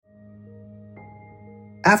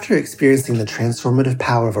After experiencing the transformative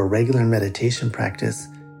power of a regular meditation practice,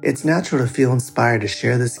 it's natural to feel inspired to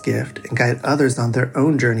share this gift and guide others on their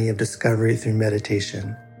own journey of discovery through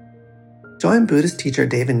meditation. Join Buddhist teacher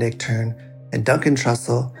David Nichtern and Duncan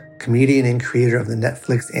Trussell, comedian and creator of the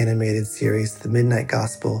Netflix animated series The Midnight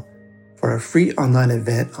Gospel, for a free online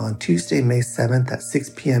event on Tuesday, May 7th at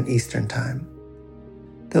 6 p.m. Eastern Time.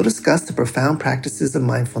 They'll discuss the profound practices of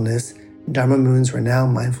mindfulness in Dharma Moon's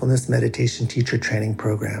renowned mindfulness meditation teacher training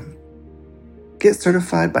program. Get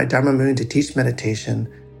certified by Dharma Moon to teach meditation,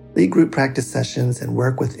 lead group practice sessions, and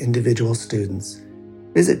work with individual students.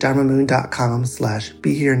 Visit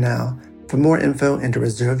dharmamoon.com/beherenow for more info and to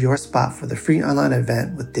reserve your spot for the free online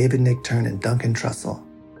event with David Nichtern and Duncan Trussell.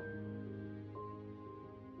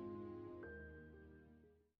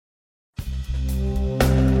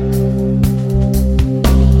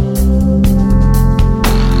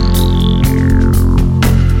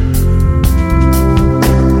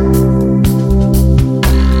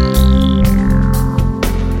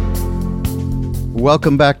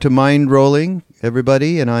 Welcome back to Mind Rolling,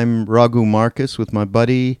 everybody, and I'm Raghu Marcus with my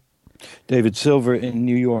buddy David Silver in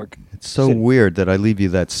New York. It's so weird that I leave you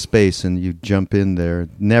that space and you jump in there,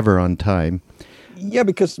 never on time. Yeah,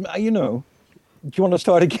 because, do you want to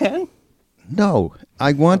start again? No,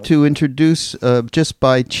 I want to introduce, just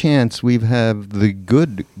by chance, we have the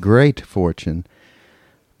great fortune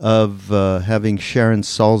of having Sharon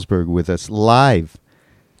Salzberg with us live,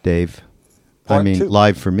 Dave. Part two.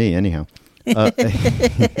 Live for me, anyhow.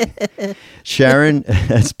 Sharon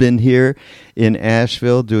has been here in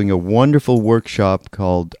Asheville doing a wonderful workshop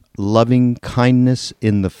called Loving Kindness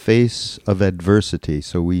in the Face of Adversity.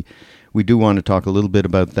 So we do want to talk a little bit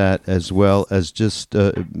about that, as well as just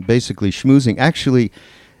basically schmoozing. Actually,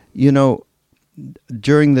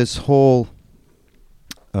 during this whole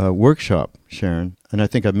workshop, Sharon, and I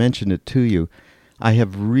think I mentioned it to you, I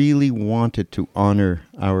have really wanted to honor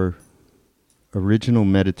our original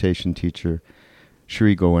meditation teacher,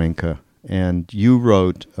 Sri Goenka, and you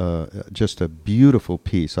wrote just a beautiful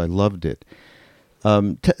piece. I loved it.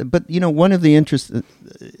 But one of the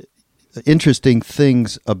interesting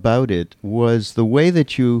things about it was the way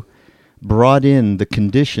that you brought in the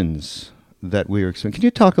conditions that we were experiencing. Can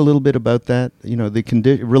you talk a little bit about that?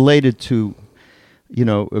 The related to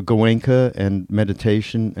Goenka and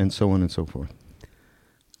meditation and so on and so forth.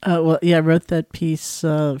 I wrote that piece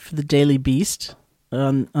for the Daily Beast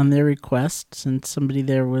on their request, since somebody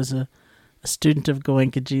there was a student of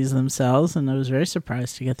Goenkaji's themselves, and I was very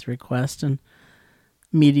surprised to get the request. And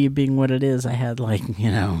media being what it is, I had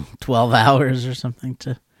 12 hours or something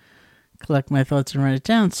to collect my thoughts and write it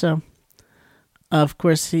down. So, of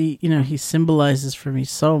course, he symbolizes for me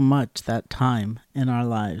so much that time in our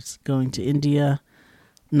lives, going to India,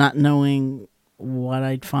 not knowing what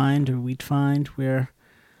I'd find or we'd find, where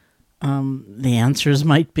the answers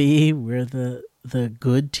might be, where the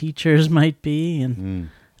good teachers might be, and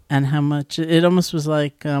how much it almost was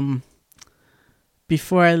like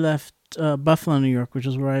before I left Buffalo, New York, which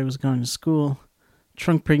is where I was going to school.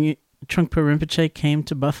 Trungpa Rinpoche came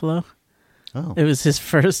to Buffalo. Oh, it was his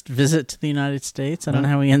first visit to the United States. I don't know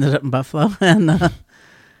how he ended up in Buffalo, and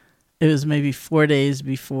it was maybe 4 days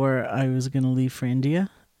before I was going to leave for India.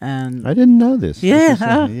 And I didn't know this.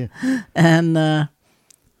 Yeah, and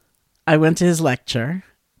I went to his lecture,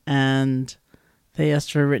 and they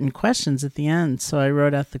asked for written questions at the end. So I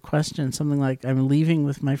wrote out the question, something like, I'm leaving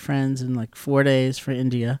with my friends in 4 days for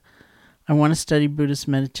India. I want to study Buddhist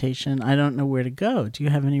meditation. I don't know where to go. Do you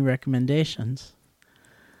have any recommendations?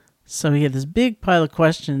 So he had this big pile of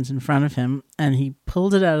questions in front of him, and he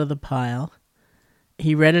pulled it out of the pile.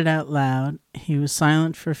 He read it out loud. He was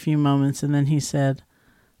silent for a few moments, and then he said,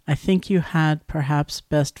 I think you had perhaps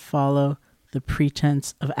best follow the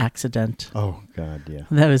pretense of accident. Oh, God, yeah.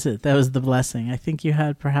 That was it. That was the blessing. I think you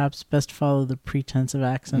had perhaps best follow the pretense of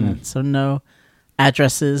accident. So no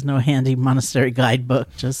addresses, no handy monastery guidebook,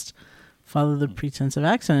 just follow the pretense of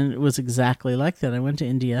accident. It was exactly like that. I went to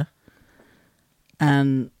India,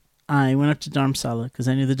 and I went up to Dharamsala because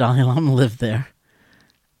I knew the Dalai Lama lived there.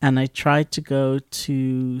 And I tried to go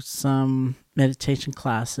to some meditation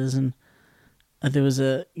classes, and there was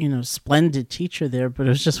a, splendid teacher there, but it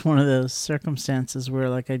was just one of those circumstances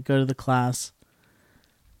where, I'd go to the class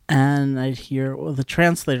and I'd hear, well, the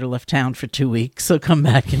translator left town for 2 weeks, so come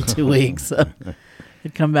back in 2 weeks. So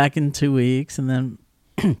I'd come back in 2 weeks, and then,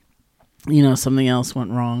 something else went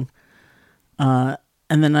wrong. And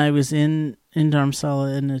then I was in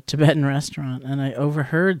Dharamsala in a Tibetan restaurant, and I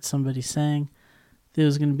overheard somebody saying there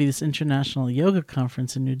was going to be this international yoga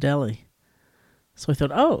conference in New Delhi. So I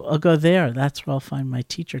thought, I'll go there. That's where I'll find my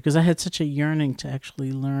teacher. Because I had such a yearning to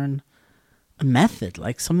actually learn a method,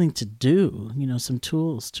 like something to do, some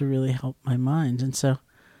tools to really help my mind. And so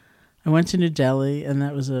I went to New Delhi, and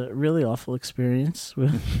that was a really awful experience,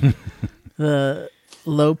 with the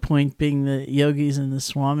low point being the yogis and the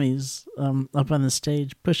swamis up on the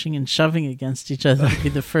stage pushing and shoving against each other to be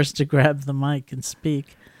the first to grab the mic and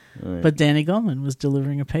speak. Right. But Danny Goleman was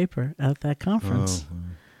delivering a paper at that conference.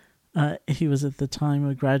 He was at the time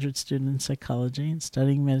a graduate student in psychology and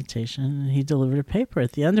studying meditation, and he delivered a paper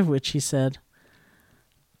at the end of which he said,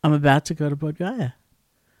 I'm about to go to Bodh Gaya,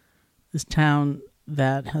 this town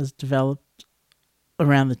that has developed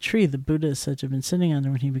around the tree the Buddha is said to have been sitting under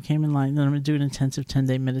when he became enlightened, and I'm going to do an intensive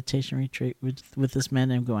 10-day meditation retreat with this man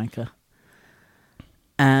named Goenka.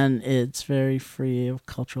 And it's very free of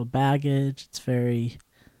cultural baggage. It's very,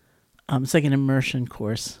 it's like an immersion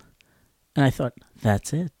course. And I thought,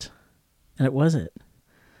 that's it. And it was it.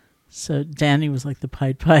 So Danny was like the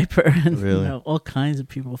Pied Piper, and Really? all kinds of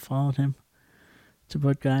people followed him to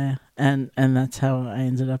Bodh Gaya. And that's how I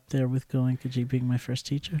ended up there with Goenkaji being my first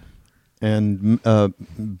teacher. And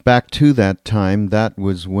back to that time, that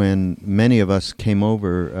was when many of us came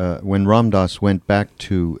over, when Ram Dass went back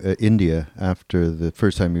to India after the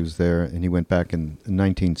first time he was there, and he went back in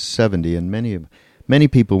 1970, and many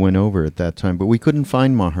people went over at that time, but we couldn't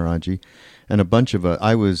find Maharaji, and a bunch of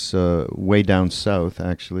I was way down south,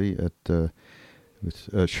 actually, at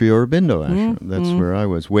Sri Aurobindo Ashram. That's where I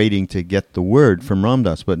was, waiting to get the word from Ram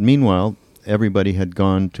Dass, but meanwhile, everybody had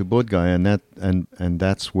gone to Bodh Gaya, and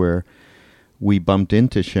that's where we bumped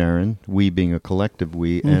into Sharon, we being a collective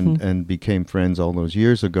we, and became friends all those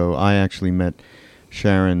years ago. I actually met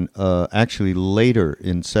Sharon actually later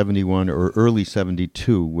in 71 or early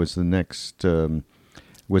 72 was the next,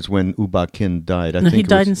 was when U Ba Khin died. No, he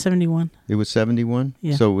died in 71. It was 71?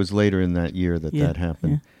 Yeah. So it was later in that year that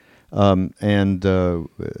happened. Yeah. And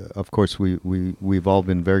of course, we've all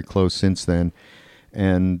been very close since then.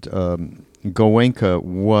 And Goenka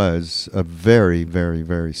was a very, very,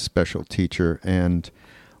 very special teacher, and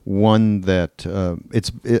one that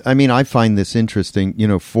I find this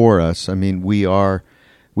interesting, for us. I mean,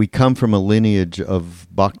 we come from a lineage of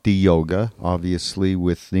Bhakti Yoga, obviously,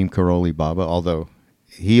 with Neem Karoli Baba, although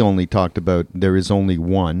he only talked about there is only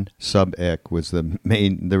one. Sub-Ek was the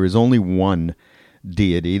main, there is only one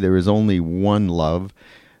deity, there is only one love.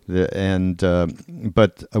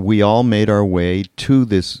 But we all made our way to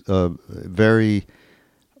this very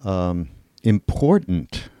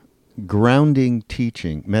important grounding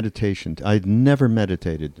teaching, meditation. I'd never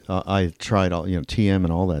meditated. I tried all, TM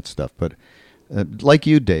and all that stuff, but like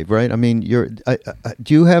you, Dave, right? I mean,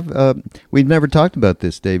 do you have? We've never talked about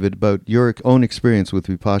this, David, about your own experience with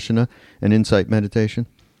Vipassana and insight meditation.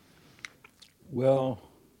 Well,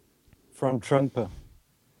 from Trungpa,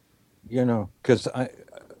 because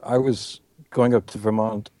I was going up to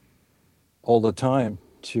Vermont all the time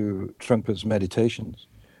to Trungpa's meditations,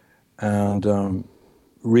 and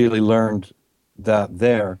really learned that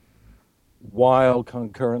there, while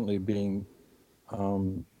concurrently being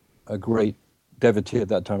a great devotee at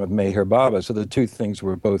that time of Meher Baba. So the two things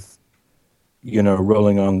were both,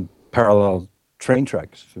 rolling on parallel train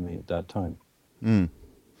tracks for me at that time.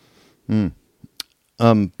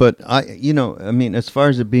 But as far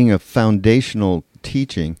as it being a foundational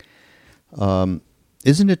teaching,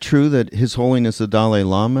 isn't it true that His Holiness the Dalai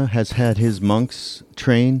Lama has had his monks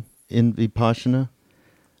train in Vipassana?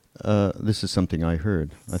 This is something I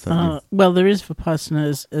heard. I thought. Well, there is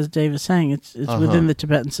Vipassana, as Dave is saying. It's within the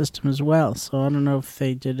Tibetan system as well. So I don't know if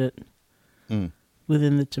they did it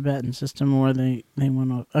within the Tibetan system or they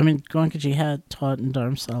went off. I mean, Goenkaji had taught in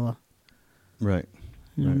Dharamsala. Right.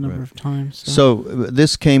 A number of times. So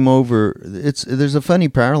this came over. There's a funny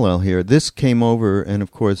parallel here. This came over, and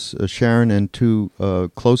of course Sharon and two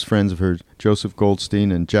close friends of hers, Joseph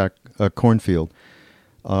Goldstein and Jack Cornfield,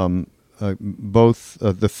 both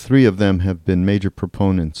the three of them have been major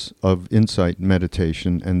proponents of insight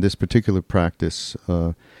meditation and this particular practice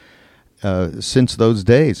since those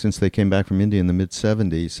days, since they came back from India in the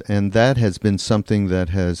mid-'70s, and that has been something that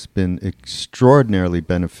has been extraordinarily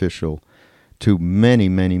beneficial to many,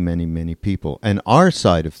 many, many, many people. And our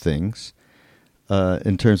side of things,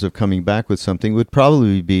 in terms of coming back with something, would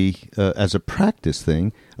probably be, as a practice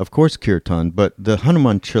thing, of course, Kirtan, but the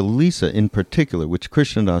Hanuman Chalisa in particular, which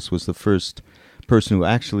Krishnadas was the first person who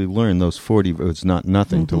actually learned those 40, it's not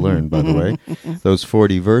nothing to learn, by the way, those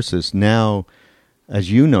 40 verses. Now,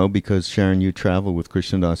 as you know, because Sharon, you travel with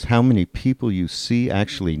Krishnadas, how many people you see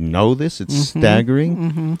actually know this? It's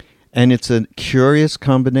staggering. And it's a curious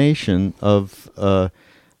combination of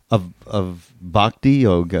of bhakti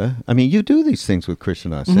yoga. I mean, you do these things with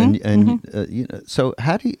Krishnadas, so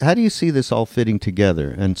how do you see this all fitting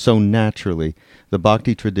together and so naturally, the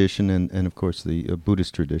bhakti tradition and of course the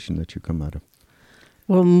Buddhist tradition that you come out of?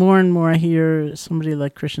 Well, more and more I hear somebody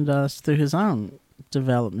like Krishnadas through his own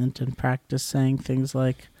development and practice saying things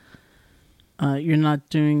like, "You're not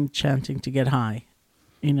doing chanting to get high.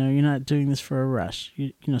 You're not doing this for a rush.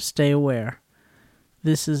 Stay aware.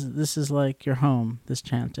 This is like your home, this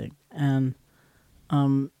chanting, and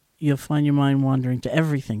you'll find your mind wandering to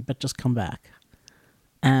everything, but just come back."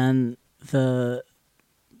 And the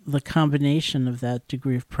combination of that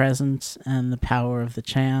degree of presence and the power of the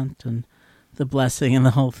chant and the blessing and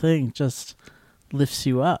the whole thing just lifts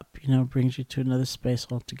you up, brings you to another space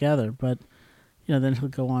altogether. But then he'll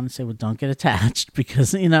go on and say, "Well, don't get attached,"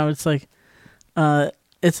 because it's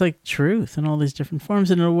like truth in all these different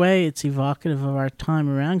forms. In a way, it's evocative of our time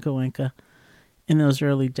around Goenka in those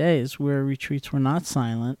early days where retreats were not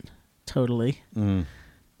silent, totally.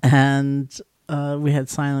 And we had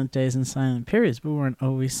silent days and silent periods, but we weren't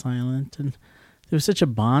always silent. And there was such a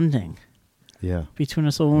bonding between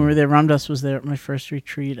us all. When we were there, Ramdas was there at my first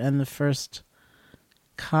retreat, and the first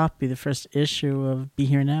copy, the first issue of Be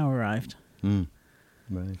Here Now arrived. Right.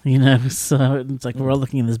 So it's like we're all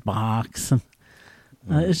looking in this box, and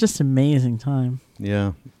it's just an amazing time.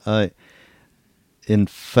 Yeah. In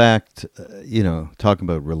fact, talking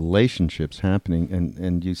about relationships happening,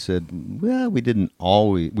 and you said, well, we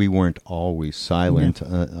weren't always silent.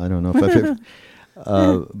 Yeah. I don't know if I've ever,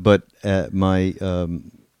 but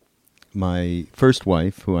my first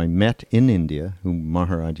wife, who I met in India, whom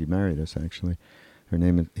Maharaji married us actually, her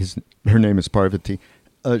name is Parvati.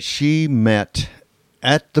 She met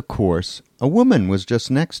at the course. A woman was just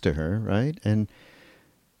next to her, right? And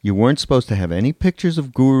you weren't supposed to have any pictures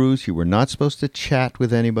of gurus. You were not supposed to chat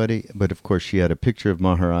with anybody. But, of course, she had a picture of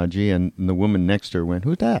Maharaji, and the woman next to her went,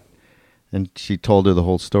 "Who's that?" And she told her the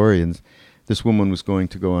whole story. And this woman was going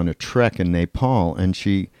to go on a trek in Nepal, and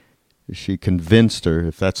she convinced her,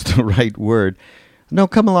 if that's the right word, "No,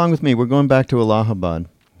 come along with me. We're going back to Allahabad,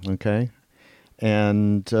 okay?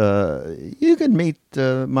 And you can meet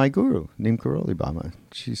my guru, Neem Karoli Baba."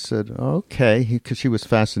 She said, "Okay," because she was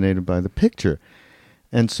fascinated by the picture.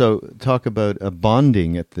 And so talk about a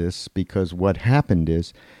bonding at this, because what happened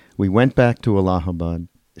is we went back to Allahabad.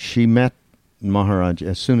 She met Maharaj.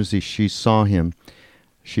 As soon as she saw him,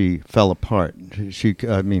 she fell apart.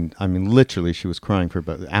 I mean, literally, she was crying for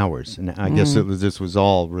about hours. And I guess this was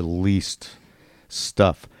all released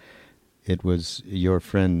stuff. It was your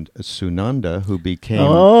friend Sunanda who became...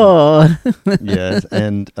 Oh! Yes,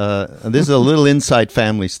 and this is a little inside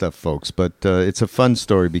family stuff, folks, but it's a fun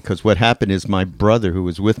story because what happened is my brother, who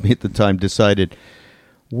was with me at the time, decided,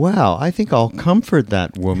 wow, I think I'll comfort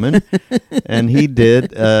that woman. And he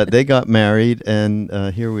did. They got married, and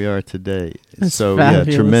here we are today. That's so, fabulous.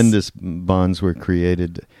 Yeah, tremendous bonds were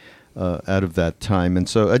created out of that time. And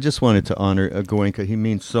so I just wanted to honor Goenka. He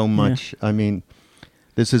means so much. Yeah. I mean...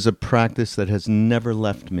 This is a practice that has never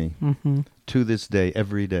left me to this day,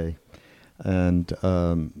 every day. And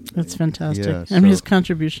that's fantastic. Yeah, I mean, his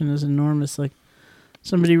contribution is enormous. Like,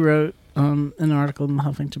 somebody wrote an article in the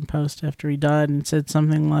Huffington Post after he died and said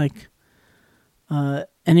something like,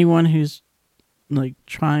 anyone who's like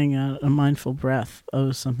trying out a mindful breath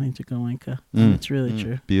owes something to Goenka. And it's really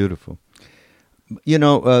true. Beautiful.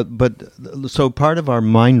 But so part of our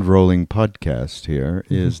mind-rolling podcast here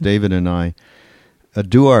is David and I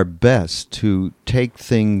do our best to take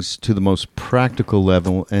things to the most practical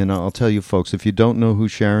level. And I'll tell you, folks, if you don't know who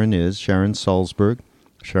Sharon is, Sharon Salzberg,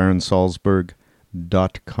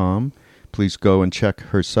 SharonSalzberg.com. Please go and check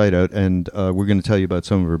her site out. And we're going to tell you about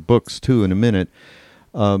some of her books, too, in a minute.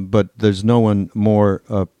 But there's no one more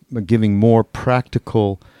giving more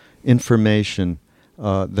practical information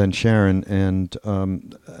than Sharon. And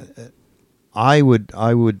I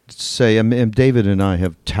would say, I mean, David and I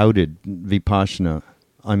have touted Vipassana,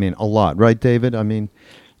 a lot, right, David?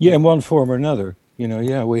 Yeah, in one form or another,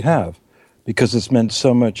 we have, because it's meant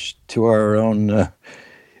so much to our own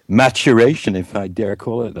maturation, if I dare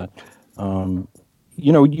call it that.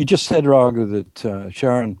 You just said, Raghu, that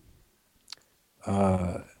Sharon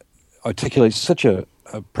articulates such a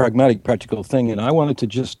pragmatic, practical thing, and I wanted to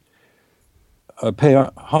just pay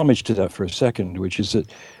homage to that for a second, which is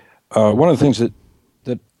that one of the things that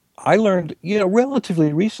I learned,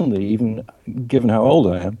 relatively recently, even given how old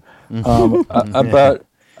I am,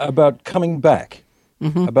 about coming back,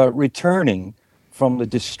 about returning from the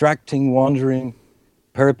distracting, wandering,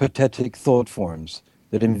 peripatetic thought forms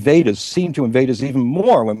that seem to invade us even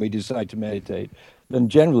more when we decide to meditate than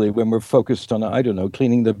generally when we're focused on,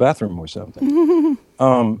 cleaning the bathroom or something.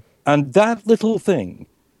 And that little thing,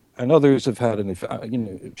 and others have had an effect.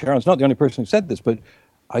 Sharon's not the only person who said this, but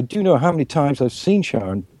I do know how many times I've seen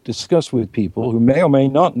Sharon discuss with people who may or may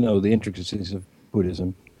not know the intricacies of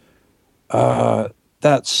Buddhism,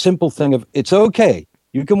 that simple thing of, it's okay,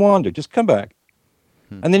 you can wander, just come back.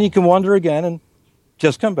 And then you can wander again and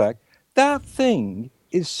just come back. That thing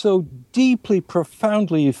is so deeply,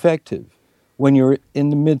 profoundly effective when you're in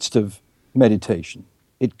the midst of meditation.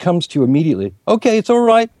 It comes to you immediately. Okay, it's all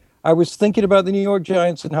right. I was thinking about the New York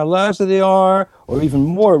Giants and how lousy they are, or even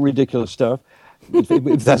more ridiculous stuff,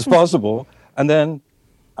 if that's possible. And then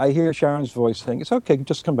I hear Sharon's voice saying, it's okay,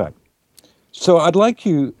 just come back. So I'd like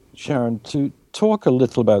you, Sharon, to talk a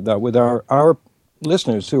little about that with our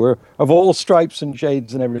listeners who are of all stripes and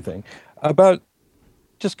shades and everything, about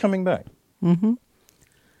just coming back. Mm-hmm.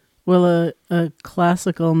 Well, a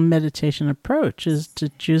classical meditation approach is to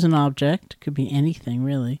choose an object. It could be anything,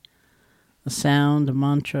 really. A sound, a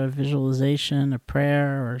mantra, a visualization, a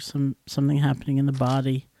prayer, or something happening in the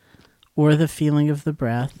body, or the feeling of the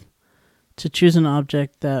breath. To choose an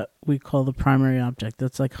object that we call the primary object.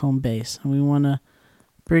 That's like home base. And we want to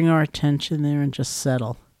bring our attention there and just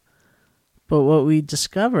settle. But what we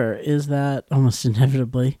discover is that, almost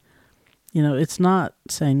inevitably, it's not,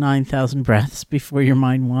 say, 9,000 breaths before your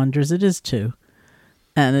mind wanders. It is 2.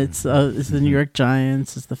 And it's the New York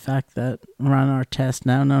Giants. It's the fact that Ron Artest,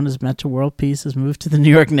 now known as Metta World Peace, has moved to the New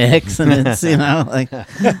York Knicks. And it's,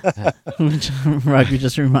 which rugby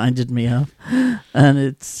just reminded me of. And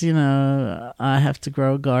it's, I have to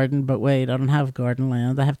grow a garden, but wait, I don't have garden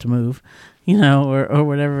land. I have to move, or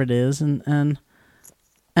whatever it is. And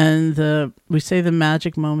we say the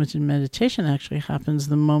magic moment in meditation actually happens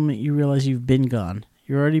the moment you realize you've been gone.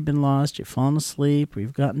 You've already been lost, you've fallen asleep, or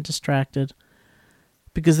you've gotten distracted.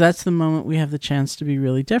 Because that's the moment we have the chance to be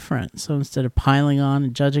really different. So instead of piling on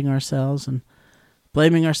and judging ourselves and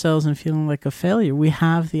blaming ourselves and feeling like a failure, we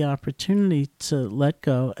have the opportunity to let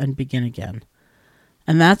go and begin again.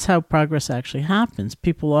 And that's how progress actually happens.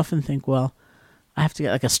 People often think, well, I have to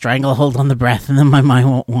get like a stranglehold on the breath and then my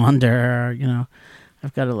mind won't wander, or,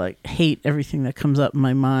 I've got to hate everything that comes up in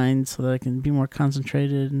my mind so that I can be more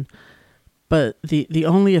concentrated. But the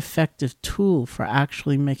only effective tool for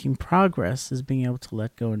actually making progress is being able to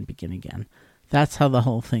let go and begin again. That's how the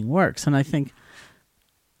whole thing works. And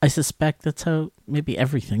I suspect that's how maybe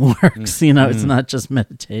everything works. It's not just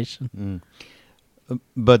meditation.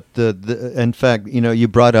 But in fact, you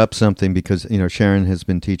brought up something because, Sharon has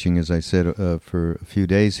been teaching, as I said, for a few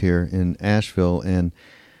days here in Asheville, and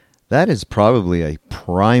that is probably a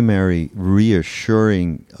primary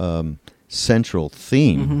reassuring central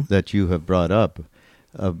theme that you have brought up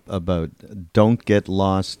about don't get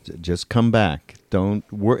lost, just come back.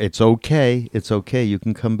 It's okay. It's okay. You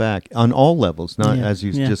can come back on all levels, not as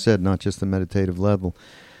you just said, not just the meditative level.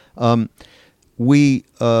 We,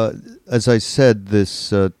 as I said,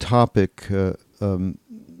 this topic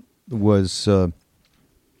was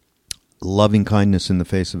loving kindness in the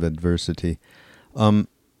face of adversity.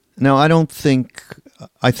 Now,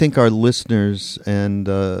 I think our listeners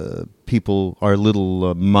and people, our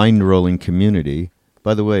little mind-rolling community,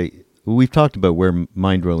 by the way, we've talked about where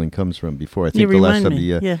mind-rolling comes from before. I think the last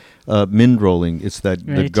time mind-rolling, it's that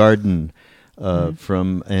the garden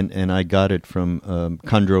from, and I got it from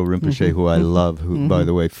Khandro Rinpoche, who I love, who, by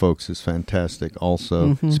the way, folks, is fantastic,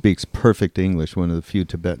 also speaks perfect English, one of the few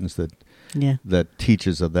Tibetans that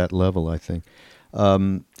teaches at that level, I think.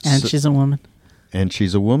 And she's a woman. And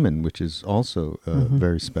she's a woman, which is also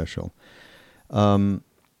very special.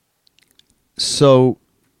 So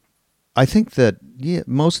I think that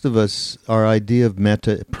most of us, our idea of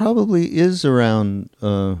metta probably is around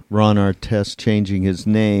Ron Artest changing his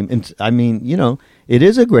name. And I mean, it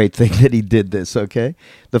is a great thing that he did this, okay?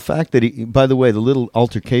 The fact that he, by the way, the little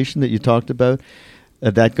altercation that you talked about,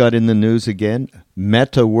 that got in the news again.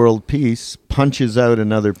 Metta World Peace punches out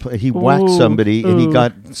another. He whacked somebody and he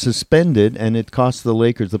got suspended, and it cost the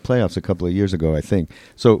Lakers the playoffs a couple of years ago, I think.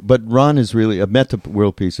 So, but Ron is really a Metta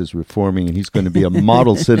World Peace is reforming, and he's going to be a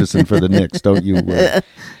model citizen for the Knicks. Don't you worry.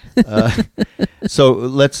 So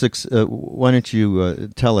let's. Why don't you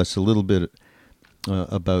tell us a little bit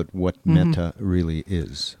about what metta really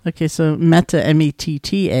is? Okay, so metta,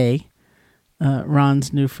 M-E-T-T-A.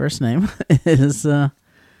 Ron's new first name is a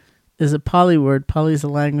Pali word. Pali is the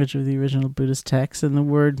language of the original Buddhist text, and the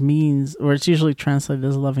word means, or it's usually translated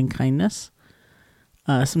as loving kindness.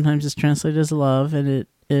 Sometimes it's translated as love, and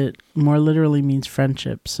it more literally means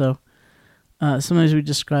friendship. So sometimes we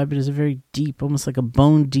describe it as a very deep, almost like a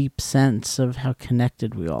bone-deep sense of how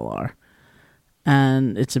connected we all are.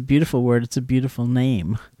 And it's a beautiful word. It's a beautiful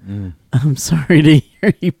name. I'm sorry to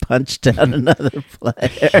hear he punched out another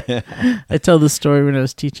player. I told the story when I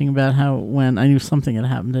was teaching about how when I knew something had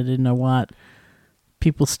happened, I didn't know what.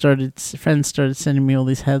 Friends started sending me all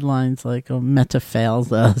these headlines like, "Oh, Meta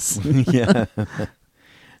fails us." Yeah.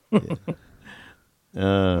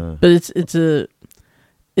 But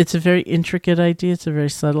it's a very intricate idea. It's a very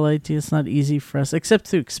subtle idea. It's not easy for us, except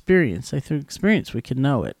through experience. Through experience, we can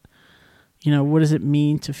know it. What does it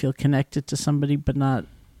mean to feel connected to somebody but not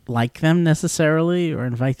like them necessarily, or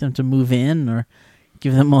invite them to move in, or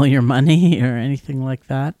give them all your money, or anything like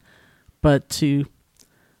that? But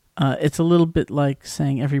it's a little bit like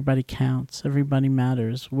saying everybody counts, everybody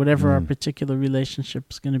matters, whatever our particular relationship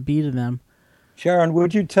is going to be to them. Sharon,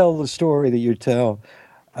 would you tell the story that you tell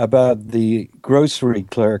about the grocery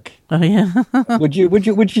clerk? Oh yeah. Would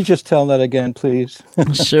you just tell that again, please?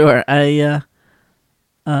 Sure. I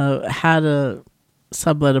had a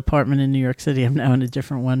sublet apartment in New York City. I'm now in a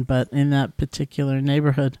different one, but in that particular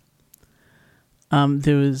neighborhood,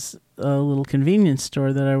 there was a little convenience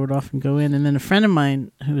store that I would often go in, and then a friend of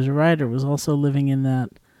mine who was a writer was also living in that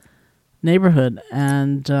neighborhood,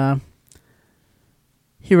 and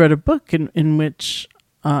he wrote a book in which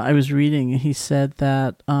I was reading, and he said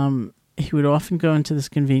that he would often go into this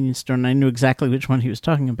convenience store, and I knew exactly which one he was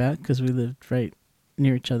talking about because we lived right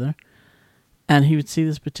near each other. And he would see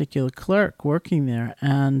this particular clerk working there,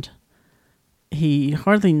 and he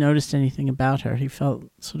hardly noticed anything about her. He felt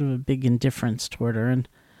sort of a big indifference toward her, and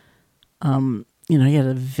he had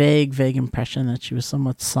a vague impression that she was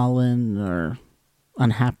somewhat sullen or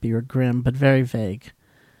unhappy or grim, but very vague.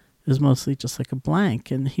 It was mostly just like a blank,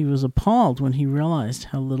 and he was appalled when he realized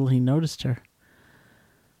how little he noticed her.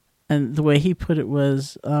 And the way he put it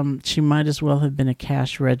was, she might as well have been a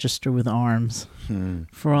cash register with arms.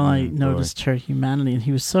 For all I noticed her humanity. And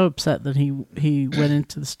he was so upset that he went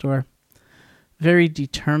into the store very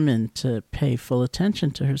determined to pay full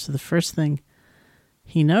attention to her. So the first thing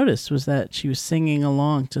he noticed was that she was singing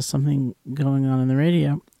along to something going on the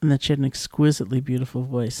radio, and that she had an exquisitely beautiful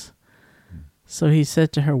voice. So he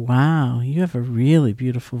said to her, "Wow, you have a really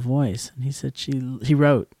beautiful voice." And he said he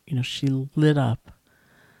wrote, she lit up.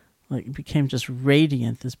 Like, it became just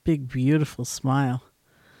radiant, this big, beautiful smile.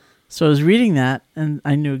 So I was reading that, and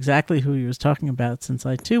I knew exactly who he was talking about, since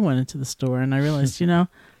I too went into the store, and I realized, I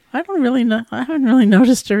haven't really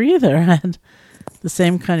noticed her either. I had the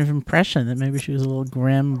same kind of impression that maybe she was a little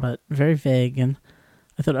grim, but very vague, and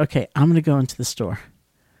I thought, okay, I'm going to go into the store.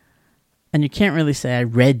 And you can't really say, "I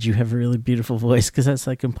read you have a really beautiful voice," because that's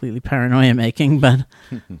like completely paranoia making, but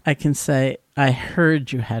I can say, "I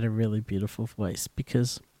heard you had a really beautiful voice,"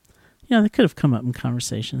 because they could have come up in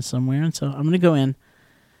conversation somewhere. And so I'm going to go in,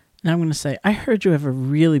 and I'm going to say, "I heard you have a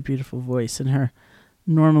really beautiful voice." And her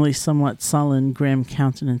normally somewhat sullen, grim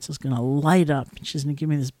countenance is going to light up, and she's going to give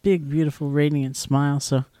me this big, beautiful, radiant smile.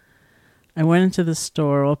 So I went into the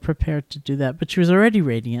store all prepared to do that, but she was already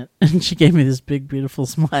radiant, and she gave me this big, beautiful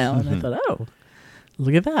smile. And I thought, oh,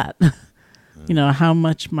 look at that. How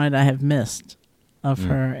much might I have missed of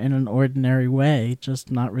her in an ordinary way,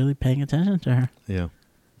 just not really paying attention to her. Yeah.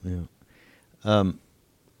 I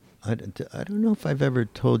don't know if I've ever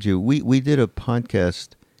told you. We did a podcast.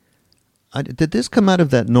 Did this come out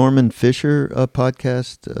of that Norman Fisher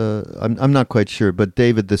podcast? I'm not quite sure, but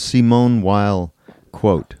David, the Simone Weil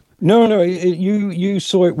quote. No, you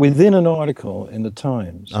saw it within an article in the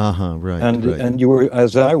Times. Right. And you were,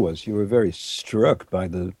 as I was, you were very struck by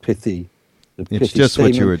the pithy. It's just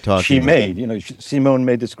what you were talking she about. Made. Simone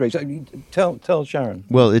made this great. Tell Sharon.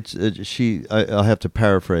 Well, I'll have to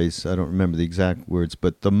paraphrase. I don't remember the exact words,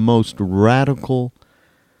 but the most radical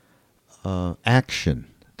action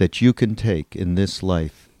that you can take in this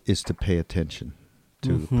life is to pay attention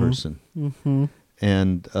to the person. Mm-hmm.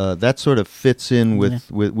 And that sort of fits in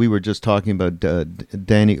with we were just talking about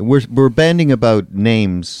Danny. We're banding about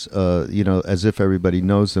names, as if everybody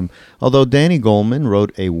knows them. Although Danny Goleman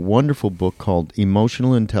wrote a wonderful book called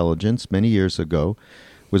Emotional Intelligence many years ago,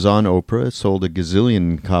 was on Oprah, sold a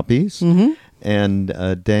gazillion copies. Mm-hmm.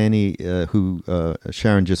 And Danny, who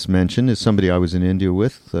Sharon just mentioned, is somebody I was in India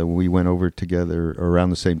with. We went over together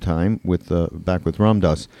around the same time back with Ram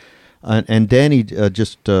Dass. And Danny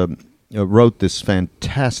just wrote this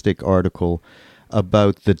fantastic article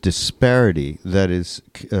about the disparity that is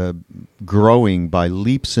growing by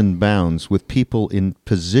leaps and bounds with people in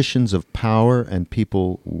positions of power and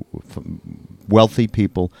wealthy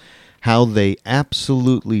people, how they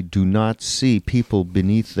absolutely do not see people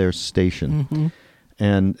beneath their station. Mm-hmm.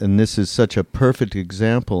 and this is such a perfect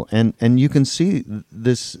example, and you can see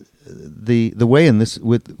this the way in this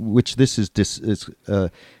with which this is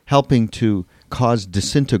helping to cause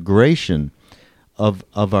disintegration of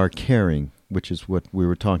our caring, which is what we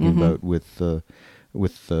were talking about with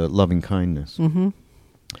loving kindness.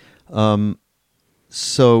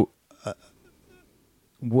 So,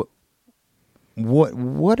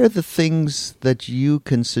 what are the things that you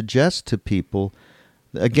can suggest to people?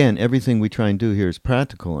 Again, everything we try and do here is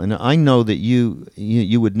practical, and I know that you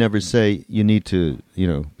would never say you need to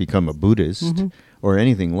become a Buddhist or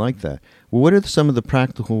anything like that. Well, what are some of the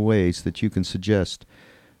practical ways that you can suggest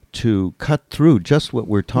to cut through just what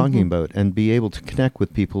we're talking about and be able to connect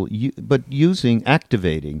with people, but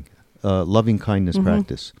activating loving kindness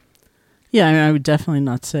practice? Yeah, I mean, I would definitely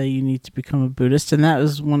not say you need to become a Buddhist, and that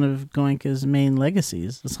was one of Goenka's main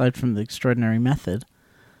legacies, aside from the extraordinary method,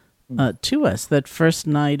 to us. That first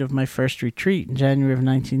night of my first retreat in January of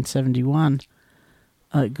 1971,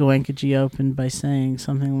 Goenkaji opened by saying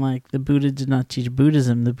something like, the Buddha did not teach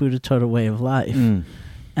Buddhism, the Buddha taught a way of life.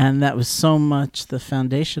 And that was so much the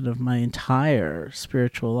foundation of my entire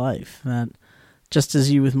spiritual life, that just as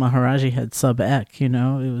you with Maharaji had sub-ek, it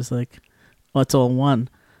was like, well, it's all one.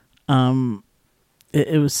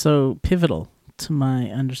 It was so pivotal to my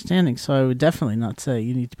understanding. So I would definitely not say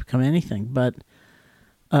you need to become anything, but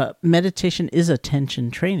meditation is attention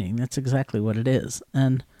training. That's exactly what it is.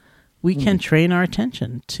 And we can train our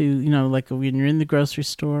attention to, like when you're in the grocery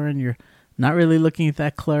store and you're not really looking at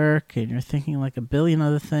that clerk and you're thinking like a billion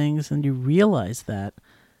other things, and you realize that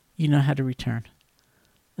you know how to return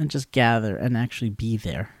and just gather and actually be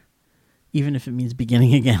there. Even if it means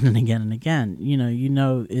beginning again and again and again, you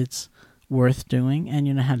know it's worth doing and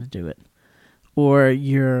you know how to do it. Or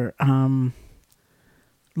you're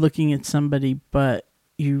looking at somebody, but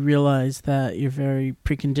you realize that you're very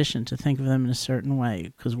preconditioned to think of them in a certain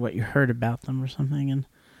way because what you heard about them or something.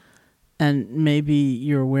 And maybe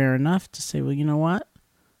you're aware enough to say, well, you know what?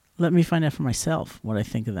 Let me find out for myself what I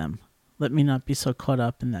think of them. Let me not be so caught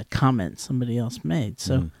up in that comment somebody else made.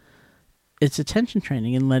 So it's attention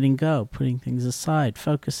training and letting go, putting things aside,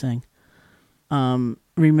 focusing,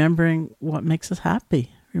 remembering what makes us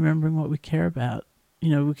happy, remembering what we care about.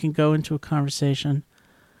 We can go into a conversation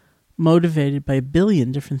motivated by a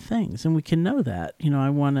billion different things, and we can know that. I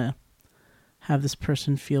want to have this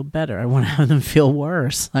person feel better. I want to have them feel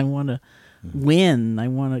worse. I want to win. I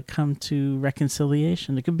want to come to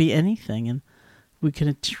reconciliation. It could be anything, and we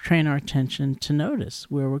can train our attention to notice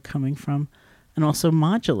where we're coming from and also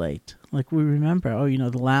modulate. Like we remember,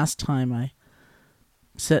 the last time I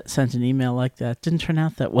sent an email like that didn't turn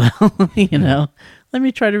out that well. Let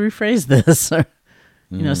me try to rephrase this. Or,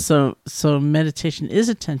 so meditation is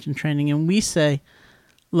attention training, and we say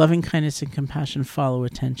loving kindness and compassion follow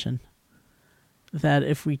attention. That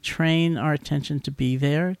if we train our attention to be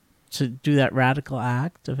there, to do that radical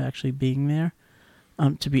act of actually being there,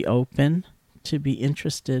 to be open, to be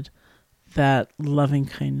interested, that loving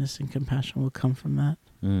kindness and compassion will come from that.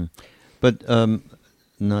 But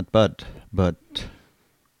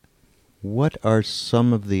what are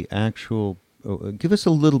some of the actual, give us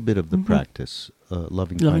a little bit of the practice,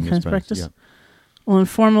 loving kindness practice. Yeah. Well,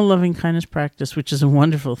 informal loving kindness practice, which is a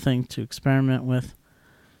wonderful thing to experiment with,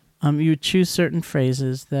 you would choose certain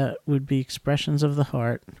phrases that would be expressions of the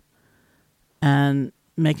heart and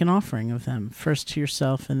make an offering of them, first to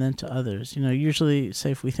yourself and then to others. Usually,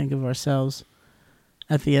 say if we think of ourselves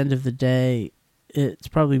at the end of the day, it's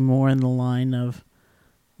probably more in the line of,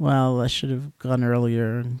 well, I should have gone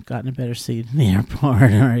earlier and gotten a better seat in the airport,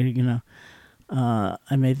 or,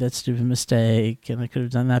 I made that stupid mistake and I could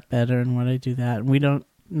have done that better, and why did I do that? And we don't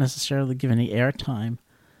necessarily give any airtime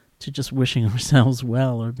to just wishing ourselves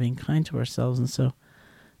well or being kind to ourselves. And so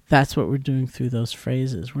that's what we're doing through those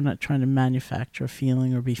phrases. We're not trying to manufacture a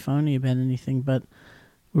feeling or be phony about anything, but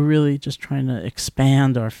we're really just trying to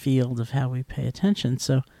expand our field of how we pay attention.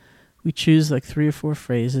 So we choose like 3 or 4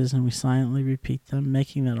 phrases and we silently repeat them,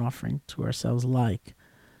 making that offering to ourselves like,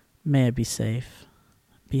 may I be safe,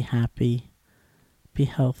 be happy, be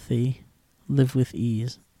healthy, live with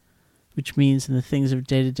ease, which means in the things of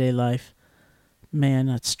day-to-day life, may I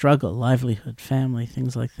not struggle, livelihood, family,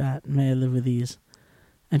 things like that. May I live with ease.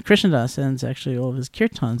 And Krishnadas ends actually all of his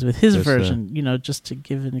kirtans with his version, just to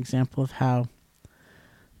give an example of how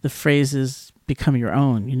the phrases become your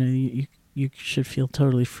own. You should feel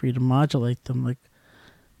totally free to modulate them. Like,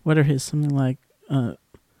 what are his? Something like,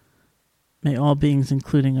 may all beings,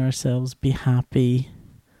 including ourselves, be happy,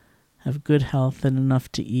 have good health and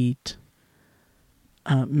enough to eat.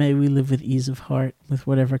 May we live with ease of heart with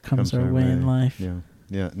whatever comes our way in life.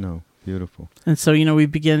 Yeah, no. Beautiful. And so, we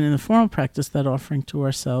begin in the formal practice that offering to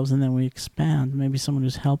ourselves, and then we expand. Maybe someone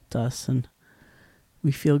who's helped us, and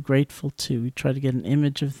we feel grateful to. We try to get an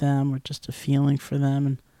image of them or just a feeling for them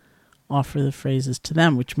and offer the phrases to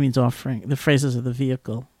them, which means offering. The phrases are the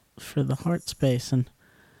vehicle for the heart space. And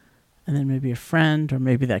then maybe a friend, or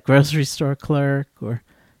maybe that grocery store clerk, or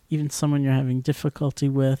even someone you're having difficulty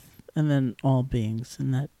with, and then all beings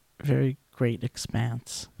in that very great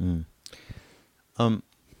expanse. Mm.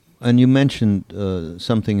 And you mentioned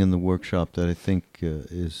something in the workshop that I think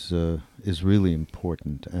is really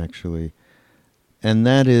important, actually, and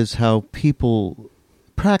that is how people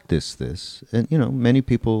practice this. And many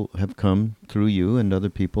people have come through you and other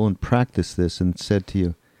people and practiced this and said to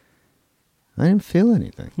you, "I didn't feel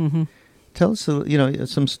anything." Mm-hmm. Tell us,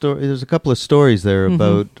 some story. There's a couple of stories there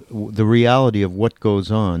about the reality of what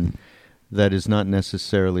goes on. That is not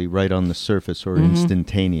necessarily right on the surface or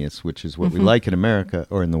instantaneous, which is what we like in America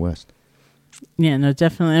or in the West. Yeah, no,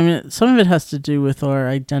 definitely. I mean, some of it has to do with our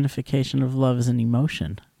identification of love as an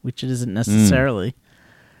emotion, which it isn't necessarily.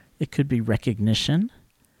 It could be recognition,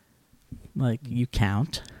 like you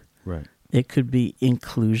count. Right. It could be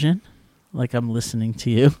inclusion, like I'm listening to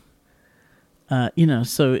you.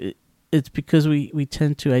 So it's because we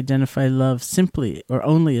tend to identify love simply or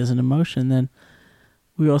only as an emotion, then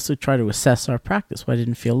we also try to assess our practice. Well, I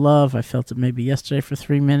didn't feel love. I felt it maybe yesterday for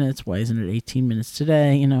 3 minutes. Why isn't it 18 minutes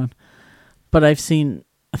today? But I've seen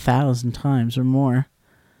 1,000 times or more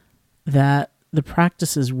that the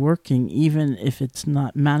practice is working even if it's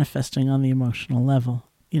not manifesting on the emotional level.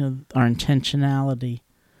 Our intentionality,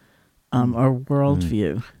 our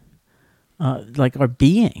worldview, like our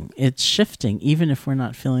being, it's shifting even if we're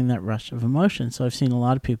not feeling that rush of emotion. So I've seen a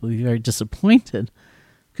lot of people be very disappointed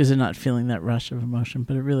because they're not feeling that rush of emotion,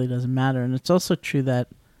 but it really doesn't matter. And it's also true that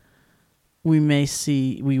we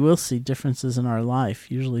will see differences in our life,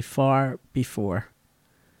 usually far before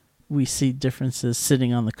we see differences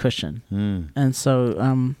sitting on the cushion. And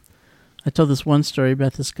so I told this one story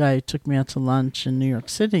about this guy who took me out to lunch in New York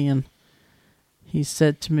City, and he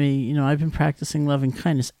said to me, I've been practicing loving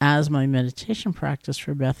kindness as my meditation practice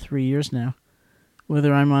for about 3 years now,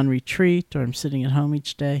 whether I'm on retreat or I'm sitting at home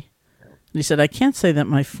each day. And he said, I can't say that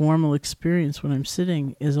my formal experience when I'm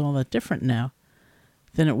sitting is all that different now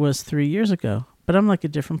than it was 3 years ago, but I'm like a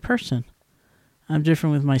different person. I'm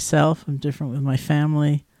different with myself. I'm different with my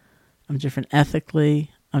family. I'm different ethically.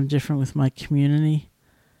 I'm different with my community.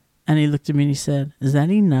 And he looked at me and he said, is that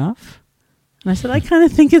enough? And I said, I kind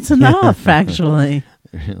of think it's enough, actually.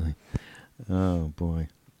 Really? Oh, boy.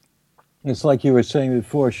 It's like you were saying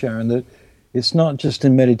before, Sharon, that it's not just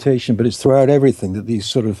in meditation, but it's throughout everything that these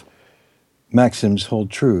sort of maxims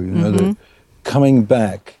hold true. That coming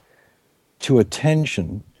back to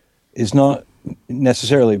attention is not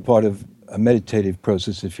necessarily part of a meditative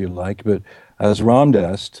process, if you like, but as Ram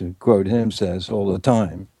Dass, to quote him, says all the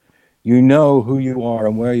time, you know who you are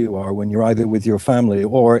and where you are when you're either with your family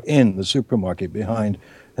or in the supermarket behind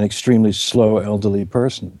an extremely slow elderly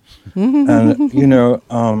person.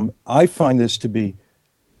 And, I find this to be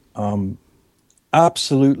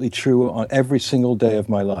absolutely true on every single day of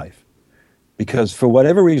my life. Because for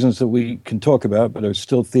whatever reasons that we can talk about, but are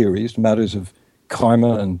still theories, matters of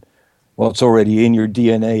karma and what's already in your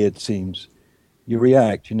DNA, it seems, you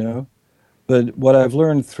react, But what I've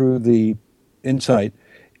learned through the insight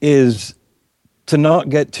is to not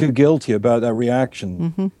get too guilty about that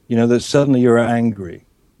reaction, that suddenly you're angry.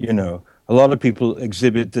 A lot of people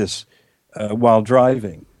exhibit this while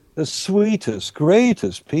driving. The sweetest,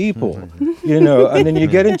 greatest people, and then you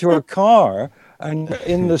get into a car, and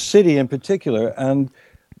in the city in particular, and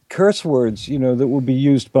curse words, that will be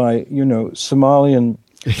used by, Somalian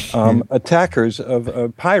attackers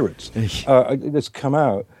of pirates that's come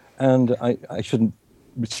out. And I shouldn't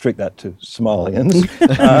restrict that to Somalians.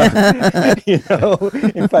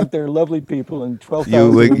 In fact, they're lovely people, and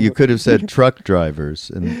 12,000. You could have said truck drivers,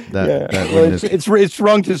 and that. Well, it's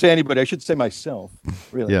wrong to say anybody. I should say myself.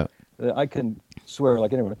 Really. Yeah. I can swear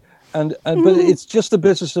like anyone. And but it's just the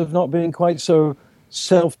business of not being quite so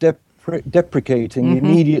self-deprecating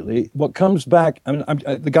immediately. What comes back,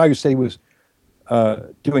 the guy who said he was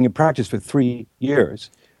doing a practice for 3 years,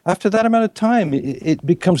 after that amount of time, it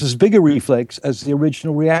becomes as big a reflex as the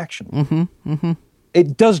original reaction.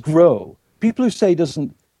 It does grow. People who say it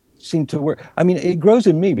doesn't seem to work, it grows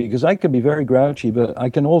in me because I can be very grouchy, but I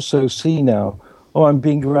can also see now, I'm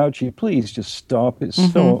being grouchy, please just stop. It's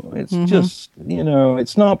just,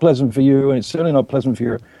 it's not pleasant for you, and it's certainly not pleasant for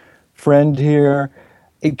your friend here.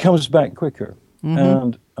 It comes back quicker.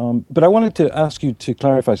 And but I wanted to ask you to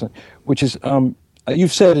clarify something, which is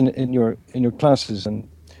you've said in your classes and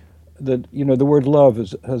that the word love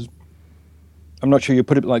has I'm not sure you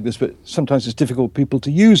put it like this, but sometimes it's difficult for people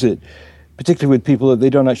to use it, particularly with people that they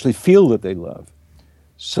don't actually feel that they love.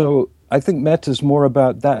 So I think metta is more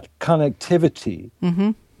about that connectivity,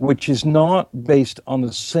 which is not based on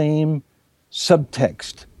the same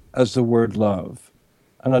subtext as the word love.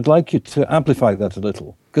 And I'd like you to amplify that a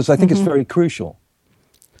little, because I think it's very crucial.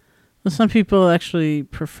 Well, some people actually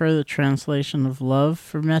prefer the translation of love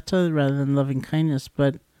for metta rather than loving kindness,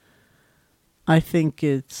 but I think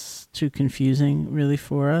it's too confusing, really,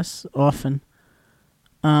 for us often,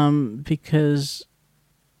 because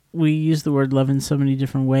we use the word love in so many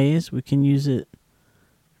different ways. We can use it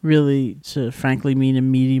really to, frankly, mean a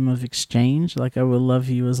medium of exchange, like I will love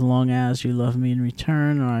you as long as you love me in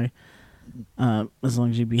return, or as long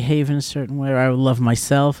as you behave in a certain way, or I will love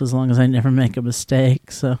myself as long as I never make a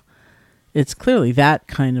mistake. So it's clearly that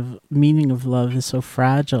kind of meaning of love is so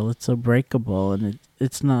fragile, it's so breakable, and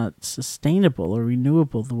it's not sustainable or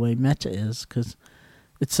renewable the way metta is, because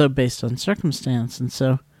it's so based on circumstance. And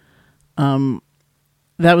so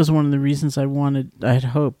that was one of the reasons I had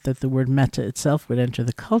hoped that the word metta itself would enter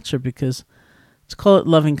the culture, because to call it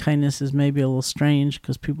loving kindness is maybe a little strange,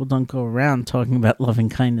 because people don't go around talking about loving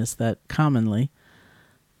kindness that commonly.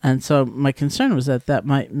 And so my concern was that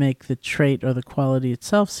might make the trait or the quality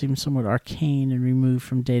itself seem somewhat arcane and removed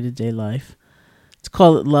from day-to-day life. To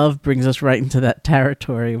call it love brings us right into that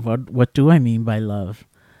territory of what do I mean by love?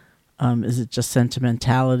 Is it just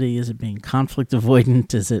sentimentality? Is it being conflict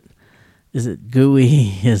avoidant? Is it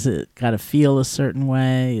gooey? Is it got to feel a certain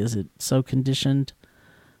way? Is it so conditioned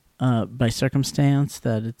by circumstance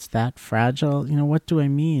that it's that fragile? What do I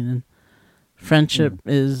mean? And friendship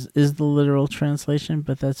is the literal translation,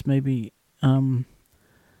 but that's maybe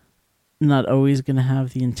not always going to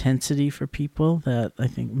have the intensity for people that I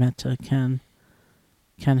think metta can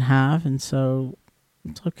have, and so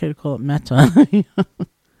it's okay to call it metta.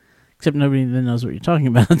 Except nobody even knows what you're talking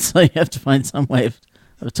about, so you have to find some way of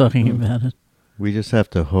talking about it. We just have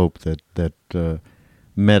to hope that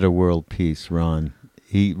metta world peace, Ron,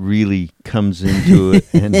 he really comes into it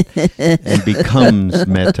and becomes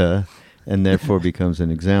metta, and therefore becomes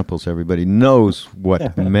an example so everybody knows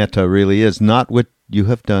what metta really is, not what you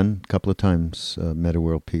have done a couple of times, Metta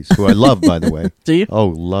World Peace, who I love, by the way. Do you? Oh,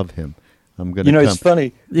 love him. I'm going to it's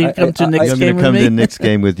funny. You come to Nick's game with me? I'm going to come to Nick's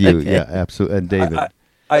game with you. Okay. Yeah, absolutely. And David.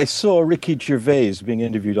 I saw Ricky Gervais being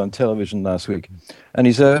interviewed on television last week, and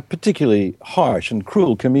he's a particularly harsh and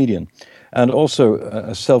cruel comedian, and also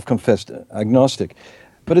a self-confessed agnostic.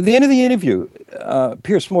 But at the end of the interview,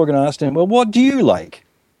 Piers Morgan asked him, well, what do you like?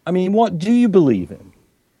 I mean, what do you believe in?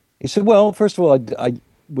 He said, well, first of all, I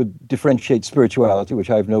would differentiate spirituality, which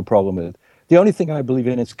I have no problem with. The only thing I believe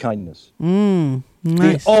in is kindness. Nice.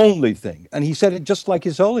 The only thing. And he said it just like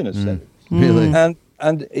His Holiness said it. Really?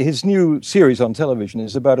 And his new series on television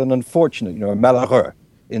is about an unfortunate, a malheureux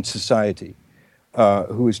in society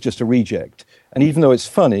who is just a reject. And even though it's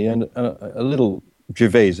funny and a little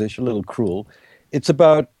Gervaisish, a little cruel, it's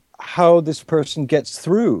about how this person gets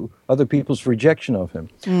through other people's rejection of him.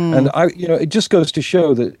 And it just goes to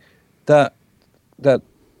show that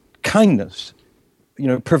kindness,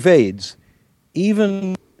 pervades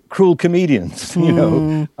even cruel comedians,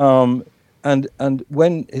 And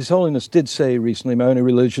when His Holiness did say recently, my only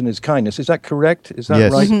religion is kindness, is that correct? Is that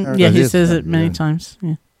yes. right? Mm-hmm. Yeah, he says it many times.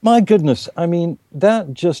 Yeah. My goodness, I mean,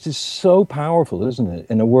 that just is so powerful, isn't it?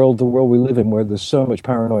 In the world we live in, where there's so much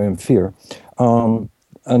paranoia and fear, and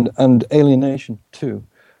alienation too.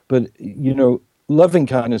 But loving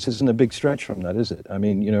kindness isn't a big stretch from that, is it? I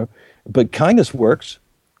mean, but kindness works.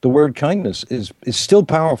 The word kindness is still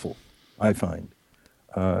powerful, I find.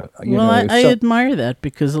 I admire that,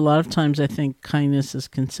 because a lot of times I think kindness is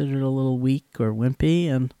considered a little weak or wimpy,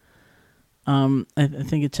 and I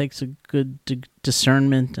think it takes a good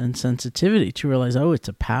discernment and sensitivity to realize, it's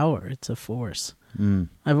a power, it's a force.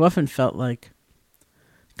 I've often felt like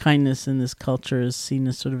kindness in this culture is seen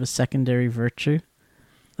as sort of a secondary virtue.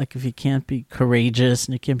 Like if you can't be courageous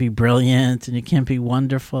and you can't be brilliant and you can't be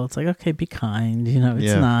wonderful, it's like, okay, be kind,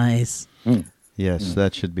 it's nice. Yes,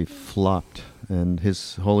 that should be flopped. And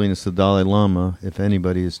His Holiness the Dalai Lama, if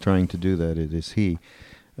anybody is trying to do that, it is he.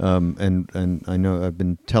 And I know I've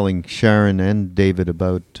been telling Sharon and David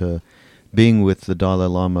about being with the Dalai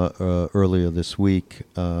Lama earlier this week,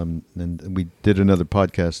 and we did another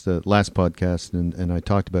podcast, the last podcast, and I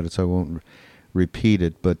talked about it, so I won't repeat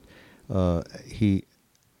it, but he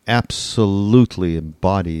absolutely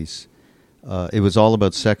embodies. It was all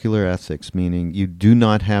about secular ethics, meaning you do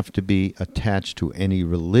not have to be attached to any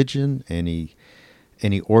religion, any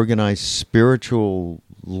organized spiritual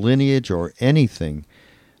lineage or anything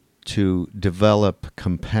to develop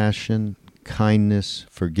compassion, kindness,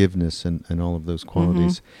 forgiveness, and all of those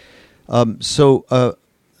qualities. So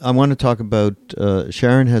I want to talk about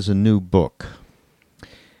Sharon has a new book,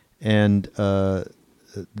 and I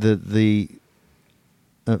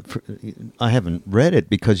haven't read it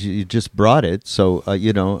because you just brought it, so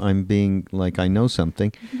I'm being like I know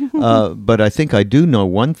something, but I think I do know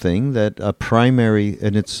one thing, that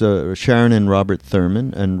and it's Sharon and Robert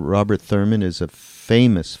Thurman, and Robert Thurman is a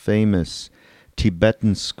famous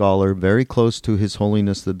Tibetan scholar, very close to His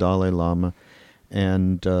Holiness the Dalai Lama,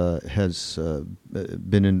 and has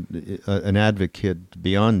been an advocate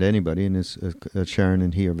beyond anybody, and Sharon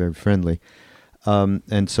and he are very friendly.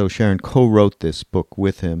 And so Sharon co-wrote this book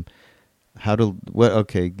with him.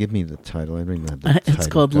 Okay, give me the title. I don't even have the title. It's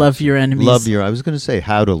called Love Your Enemies. I was going to say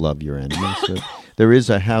How to Love Your Enemies. So there is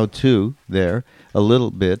a how-to there, a little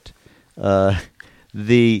bit. Would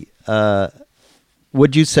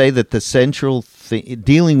you say that the central thing,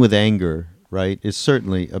 dealing with anger, right, is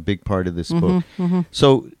certainly a big part of this book.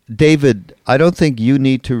 So, David, I don't think you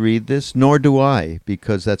need to read this, nor do I,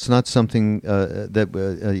 because that's not something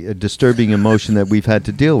a disturbing emotion that we've had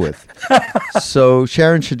to deal with. So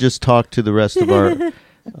Sharon should just talk to the rest of our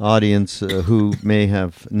audience who may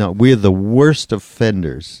have... No, we're the worst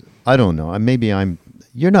offenders. I don't know.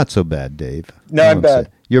 You're not so bad, Dave. No, I'm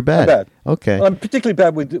bad. You're bad? I'm bad. Okay. Well, I'm particularly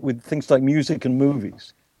bad with things like music and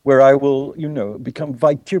movies, where I will, become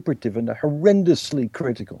vituperative and horrendously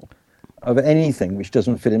critical of anything which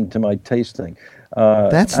doesn't fit into my tasting.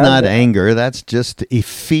 That's not anger. That's just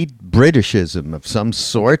effete Britishism of some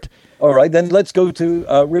sort. All right, then let's go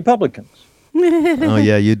to Republicans. Oh,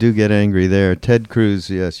 yeah, you do get angry there. Ted Cruz,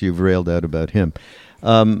 yes, you've railed out about him.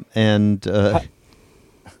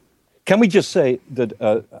 Can we just say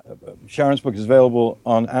that Sharon's book is available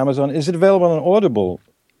on Amazon? Is it available on Audible?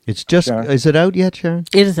 It's just, Sharon? Is it out yet, Sharon?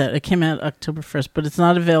 It is out. It came out October 1st, but it's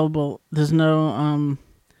not available. There's no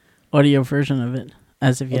audio version of it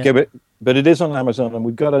as of yet. Okay, but it is on Amazon, and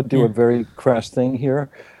we've got to do a very crass thing here,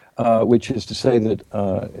 which is to say that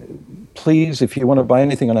please, if you want to buy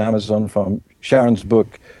anything on Amazon, from Sharon's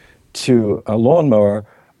book to a lawnmower,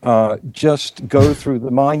 just go through the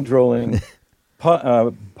mind-rolling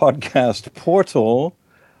podcast portal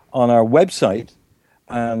on our website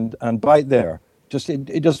and buy it there.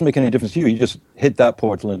 It doesn't make any difference to you. You just hit that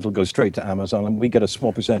portal and it'll go straight to Amazon, and we get a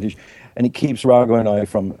small percentage, and it keeps Rago and I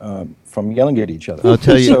from yelling at each other. I'll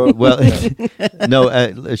tell you.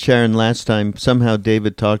 No, Sharon. Last time, somehow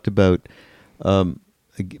David talked about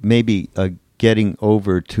maybe getting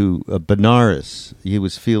over to Benares. He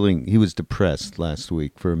was depressed last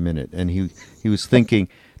week for a minute, and he was thinking,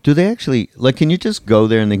 do they actually, can you just go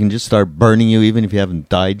there and they can just start burning you even if you haven't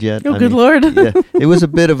died yet? Good Lord. Yeah, it was a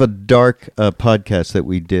bit of a dark podcast that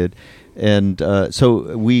we did. And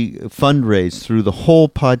so we fundraised through the whole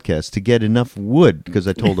podcast to get enough wood, because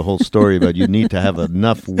I told the whole story about you need to have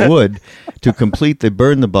enough wood to complete the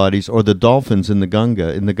burn the bodies, or the dolphins in the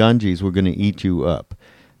Ganges were going to eat you up.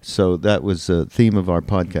 So that was the theme of our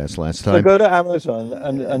podcast last time. So go to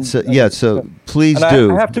Amazon so please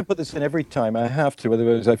do. I have to put this in every time. I have to,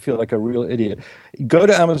 otherwise I feel like a real idiot. Go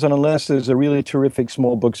to Amazon unless there's a really terrific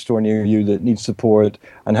small bookstore near you that needs support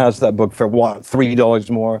and has that book for $3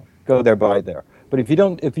 more. Go there, buy it there. But if you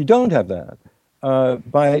don't have that,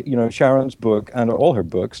 buy Sharon's book and all her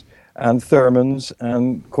books, and Thurman's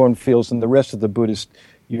and Cornfield's and the rest of the Buddhist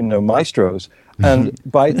maestros, and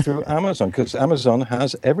buy it through Amazon, because Amazon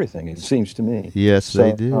has everything, it seems to me. They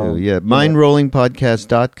do.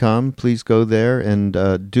 Mindrollingpodcast.com. Please go there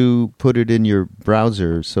and do put it in your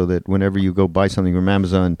browser so that whenever you go buy something from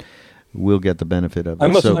Amazon, we'll get the benefit of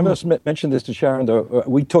it. I must mention this to Sharon, though.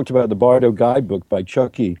 We talked about the Bardo Guidebook by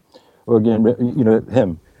Chuck Key, or again,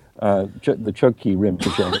 him, the Chuck Key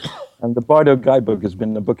Rinpoche. And the Bardo Guidebook has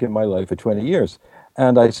been a book in my life for 20 years.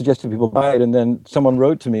 And I suggested people buy it, and then someone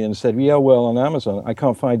wrote to me and said, on Amazon, I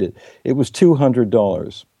can't find it. It was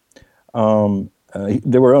 $200.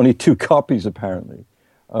 There were only 2 copies, apparently,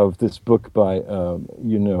 of this book by,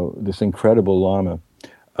 this incredible Lama.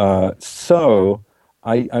 So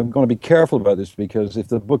I'm going to be careful about this, because if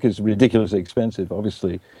the book is ridiculously expensive,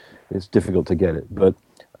 obviously it's difficult to get it. But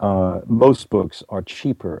most books are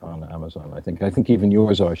cheaper on Amazon, I think. I think even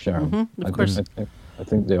yours are, Sharon. Of course. I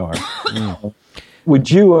think they are.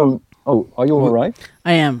 Would you, are you all right?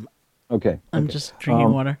 I am. Okay. I'm just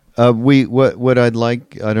drinking water. What I'd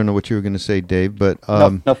like, I don't know what you were going to say, Dave, but...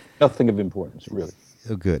 nothing of importance, really.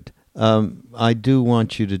 Oh, good. I do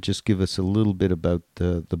want you to just give us a little bit about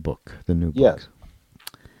the book, the new book. Yes.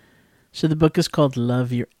 So the book is called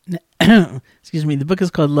Love Your... Excuse me. The book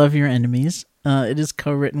is called Love Your Enemies. It is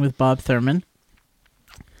co-written with Bob Thurman.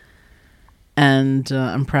 And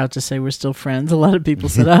I'm proud to say we're still friends. A lot of people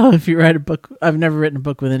said, "Oh, if you write a book," I've never written a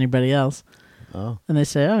book with anybody else. Oh. And they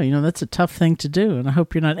say, "Oh, that's a tough thing to do, and I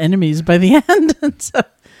hope you're not enemies by the end." And so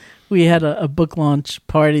we had a book launch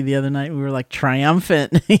party the other night. We were like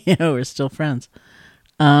triumphant. We're still friends.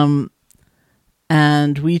 And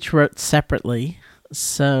we each wrote separately.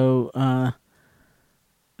 So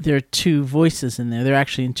there are two voices in there. They're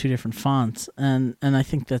actually in two different fonts. And I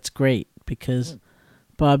think that's great because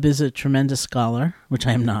Bob is a tremendous scholar, which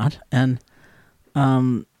I am not. And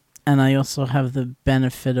I also have the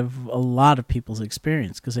benefit of a lot of people's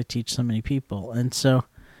experience because I teach so many people. And so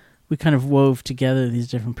we kind of wove together these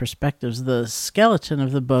different perspectives. The skeleton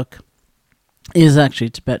of the book is actually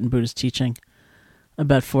Tibetan Buddhist teaching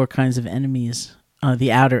about 4 kinds of enemies.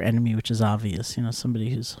 The outer enemy, which is obvious,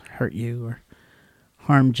 somebody who's hurt you or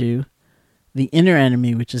harmed you. The inner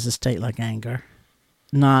enemy, which is a state like anger,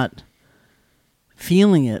 not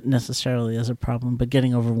feeling it necessarily as a problem, but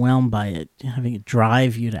getting overwhelmed by it, having it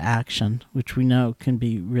drive you to action, which we know can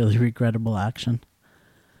be really regrettable action.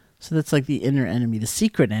 So that's like the inner enemy. The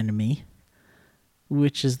secret enemy,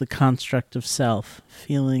 which is the construct of self,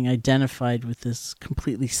 feeling identified with this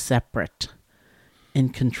completely separate, in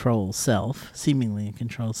control self, seemingly in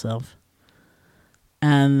control self.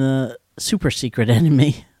 And the super secret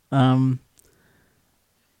enemy,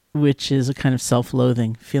 which is a kind of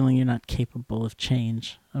self-loathing, feeling you're not capable of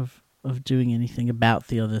change, of doing anything about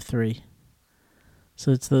the other 3.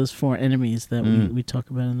 So it's those 4 enemies that we talk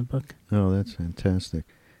about in the book. Oh, that's fantastic.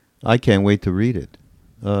 I can't wait to read it.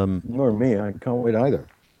 Nor me. I can't wait either.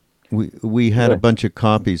 We had a bunch of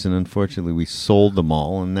copies, and unfortunately we sold them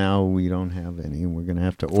all, and now we don't have any, and we're going to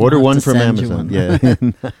have to order one from Amazon. Yeah,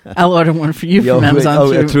 I'll order one for you from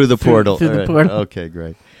Amazon through the portal. Through the portal. Okay,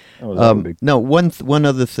 great. No, one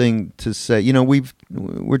other thing to say.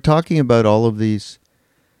 We're talking about all of these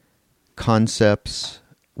concepts,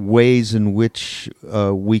 ways in which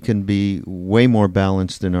we can be way more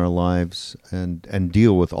balanced in our lives and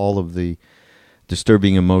deal with all of the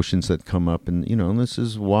disturbing emotions that come up. And, this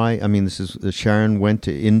is why, Sharon went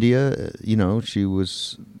to India. She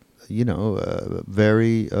was,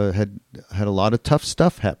 very, had a lot of tough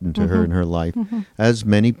stuff happen to her in her life, as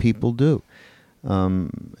many people do.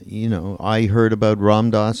 I heard about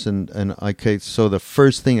Ram Dass so the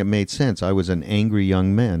first thing that made sense, I was an angry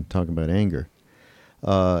young man, talking about anger.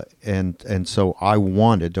 And so I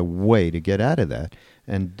wanted a way to get out of that.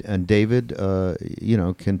 And David,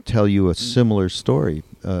 can tell you a similar story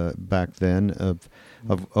back then of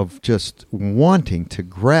just wanting to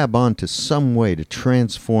grab onto some way to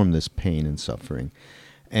transform this pain and suffering.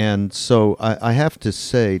 And so I have to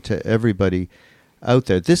say to everybody out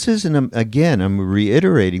there, this isn't, again, I'm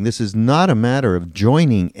reiterating, this is not a matter of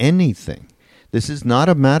joining anything. This is not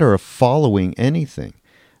a matter of following anything.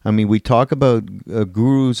 We talk about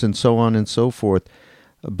gurus and so on and so forth,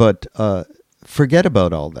 but forget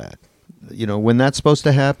about all that. When that's supposed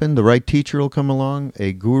to happen, the right teacher will come along,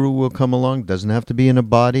 a guru will come along, doesn't have to be in a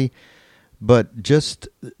body, but just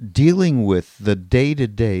dealing with the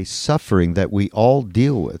day-to-day suffering that we all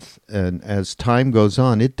deal with. And as time goes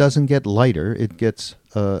on, it doesn't get lighter, it gets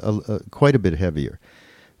quite a bit heavier.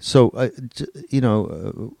 So,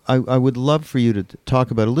 I would love for you to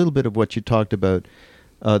talk about a little bit of what you talked about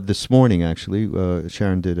this morning, actually.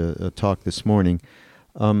 Sharon did a talk this morning.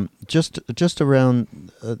 Just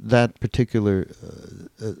around that particular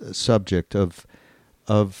subject of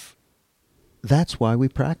that's why we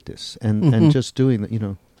practice and just doing that,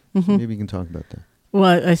 So maybe you can talk about that.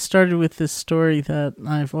 Well, I started with this story that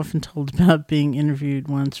I've often told about being interviewed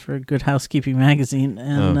once for Good Housekeeping magazine,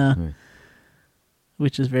 and right.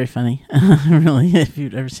 Which is very funny, really, if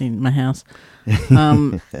you've ever seen my house.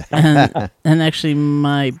 And actually,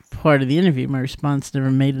 my part of the interview, my response never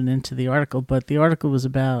made it into the article, but the article was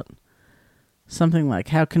about something like,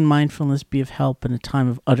 how can mindfulness be of help in a time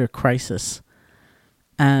of utter crisis?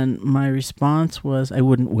 And my response was, I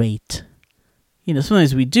wouldn't wait.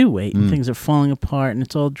 Sometimes we do wait, and things are falling apart, and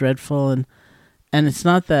it's all dreadful, and it's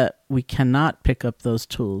not that we cannot pick up those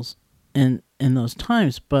tools in those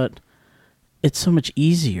times, but it's so much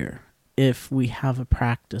easier if we have a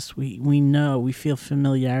practice. We know, we feel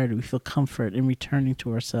familiarity, we feel comfort in returning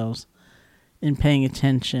to ourselves, in paying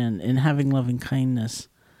attention, in having loving kindness.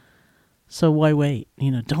 So why wait?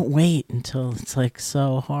 Don't wait until it's like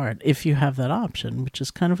so hard, if you have that option, which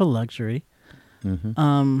is kind of a luxury.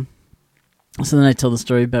 Mm-hmm. So then I tell the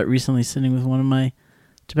story about recently sitting with one of my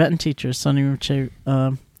Tibetan teachers, Sonny Rinpoche,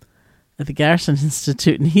 at the Garrison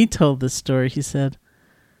Institute, and he told this story. He said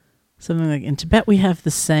something like, in Tibet we have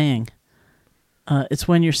this saying, it's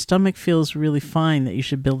when your stomach feels really fine that you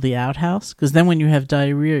should build the outhouse, because then when you have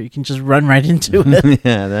diarrhea, you can just run right into it.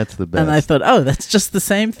 Yeah, that's the best. And I thought, oh, that's just the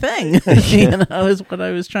same thing. Is what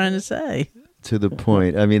I was trying to say. To the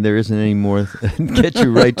point. I mean, there isn't any more. Get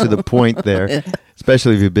you right to the point there.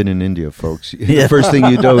 Especially if you've been in India, folks. The first thing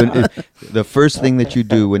you do, the first thing that you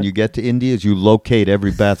do when you get to India is you locate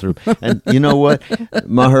every bathroom. And you know what?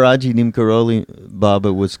 Maharaji Nimkaroli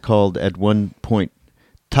Baba was called at one point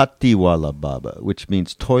Tatiwala Baba, which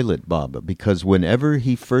means toilet Baba, because whenever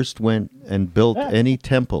he first went and built any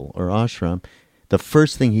temple or ashram, the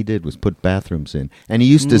first thing he did was put bathrooms in. And he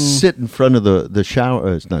used to sit in front of the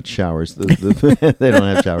shower. It's not showers. They don't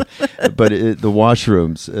have showers. But the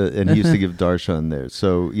washrooms. And he used to give darshan there.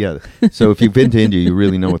 So, yeah. So if you've been to India, you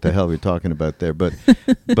really know what the hell we're talking about there. But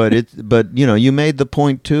you know, you made the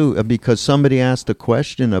point, too, because somebody asked a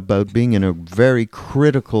question about being in a very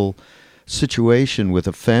critical situation with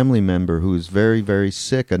a family member who is very, very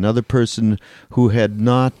sick. Another person who had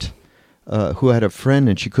not... who had a friend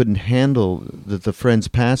and she couldn't handle the friend's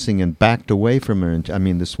passing and backed away from her. And I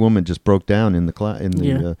mean, this woman just broke down in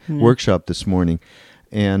the workshop this morning,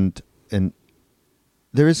 and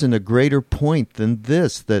there isn't a greater point than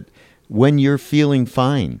this, that when you're feeling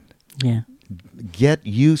fine, get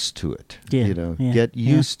used to it. Get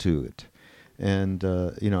used to it, and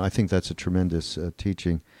I think that's a tremendous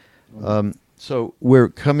teaching. So we're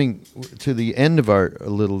coming to the end of our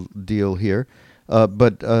little deal here.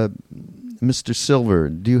 But Mr. Silver,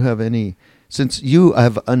 do you have any, since you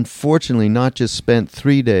have unfortunately not just spent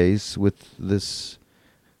 3 days with this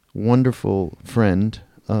wonderful friend,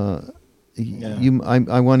 I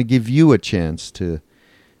want to give you a chance to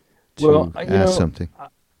ask something.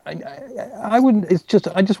 I wouldn't,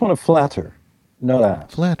 I just want to flatter, not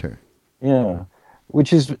ask. Flatter. Yeah,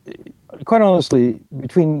 which is, quite honestly,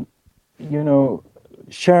 between,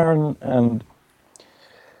 Sharon and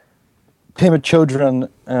Pema Chodron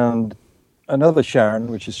and another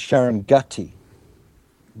Sharon, which is Sharon Gatti,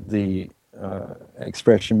 the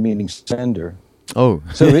expression meaning sender. Oh,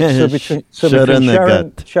 so between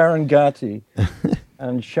Sharon Gatti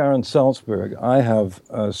and Sharon Salzberg, I have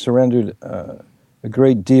surrendered a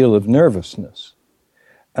great deal of nervousness.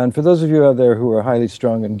 And for those of you out there who are highly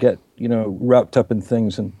strung and get wrapped up in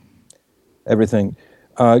things and everything,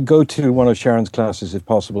 go to one of Sharon's classes if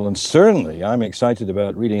possible. And certainly, I'm excited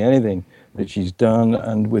about reading anything that she's done,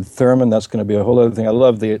 and with Thurman, that's going to be a whole other thing. I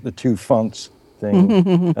love the two fonts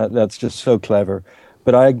thing. That's just so clever.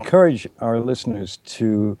 But I encourage our listeners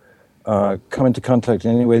to come into contact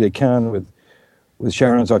in any way they can with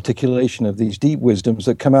Sharon's articulation of these deep wisdoms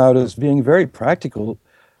that come out as being very practical,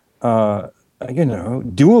 doable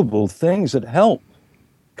things that help,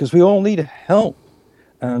 because we all need help,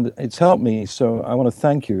 and it's helped me. So I want to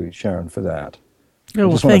thank you, Sharon, for that. Oh,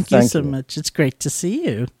 well, thank you so much. It's great to see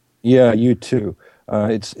you. Yeah, you too.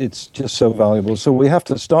 It's just so valuable. So we have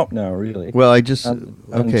to stop now, really. Well, okay.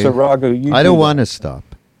 So Raghu, I don't want to stop.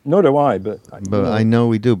 Nor do I, but I know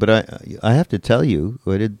we do. But I have to tell you,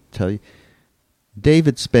 I did tell you,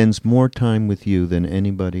 David spends more time with you than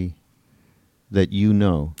anybody that you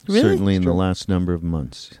know. Really? Certainly in the last number of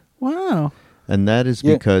months. Wow. And that is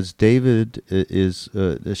because David is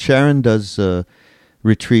Sharon does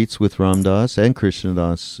retreats with Ram Dass and Krishna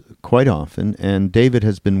Das quite often, and David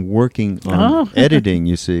has been working on editing,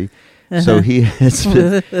 you see. So he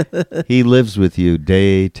lives with you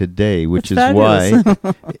day to day, which That's is fabulous.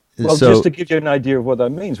 why. Well, just to give you an idea of what that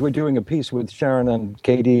means, we're doing a piece with Sharon and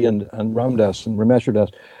Katie and Ram Dass and Rameshwar Das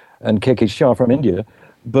and KK Shah from India.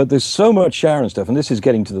 But there's so much Sharon stuff, and this is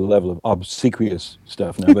getting to the level of obsequious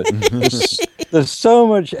stuff now, but there's so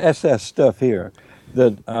much SS stuff here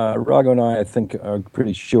that Raghu and I think, are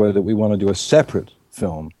pretty sure that we want to do a separate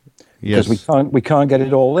film. Yes. Because we can't get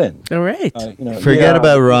it all in. All right. Forget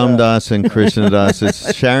about Ram Dass and Krishna Das.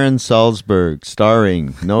 It's Sharon Salzberg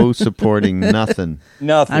starring, no supporting, nothing.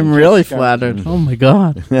 Nothing. I'm really flattered. Oh my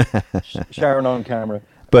God. Sharon on camera.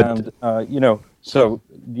 But so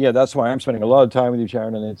yeah, that's why I'm spending a lot of time with you,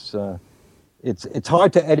 Sharon, and it's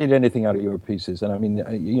hard to edit anything out of your pieces, and I mean,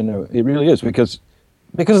 it really is because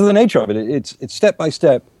of the nature of it. It's step by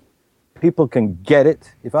step. People can get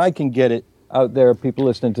it. If I can get it out there, people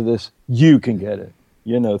listening to this, you can get it.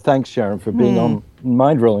 Thanks, Sharon, for being on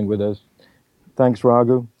Mind Rolling with us. Thanks,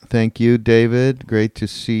 Raghu. Thank you, David. Great to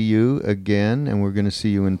see you again, and we're going to see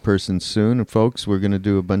you in person soon. And folks, we're going to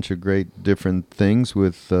do a bunch of great different things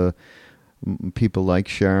with people like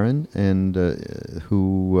Sharon, and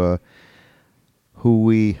who who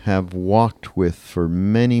we have walked with for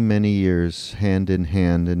many, many years, hand in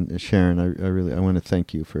hand. And Sharon, I want to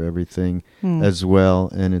thank you for everything as well.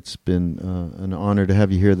 And it's been an honor to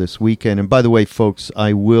have you here this weekend. And by the way, folks,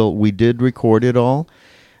 we did record it all.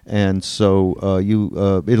 And so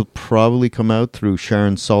it'll probably come out through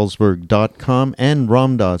SharonSalzberg.com and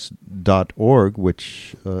ramdas.org,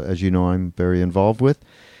 which, as you know, I'm very involved with.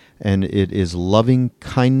 And it is loving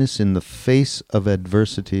kindness in the face of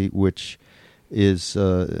adversity, which is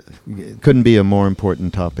couldn't be a more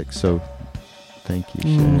important topic. So thank you,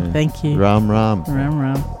 Sharon. Thank you. Ram Ram. Ram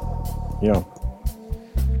Ram. Yeah.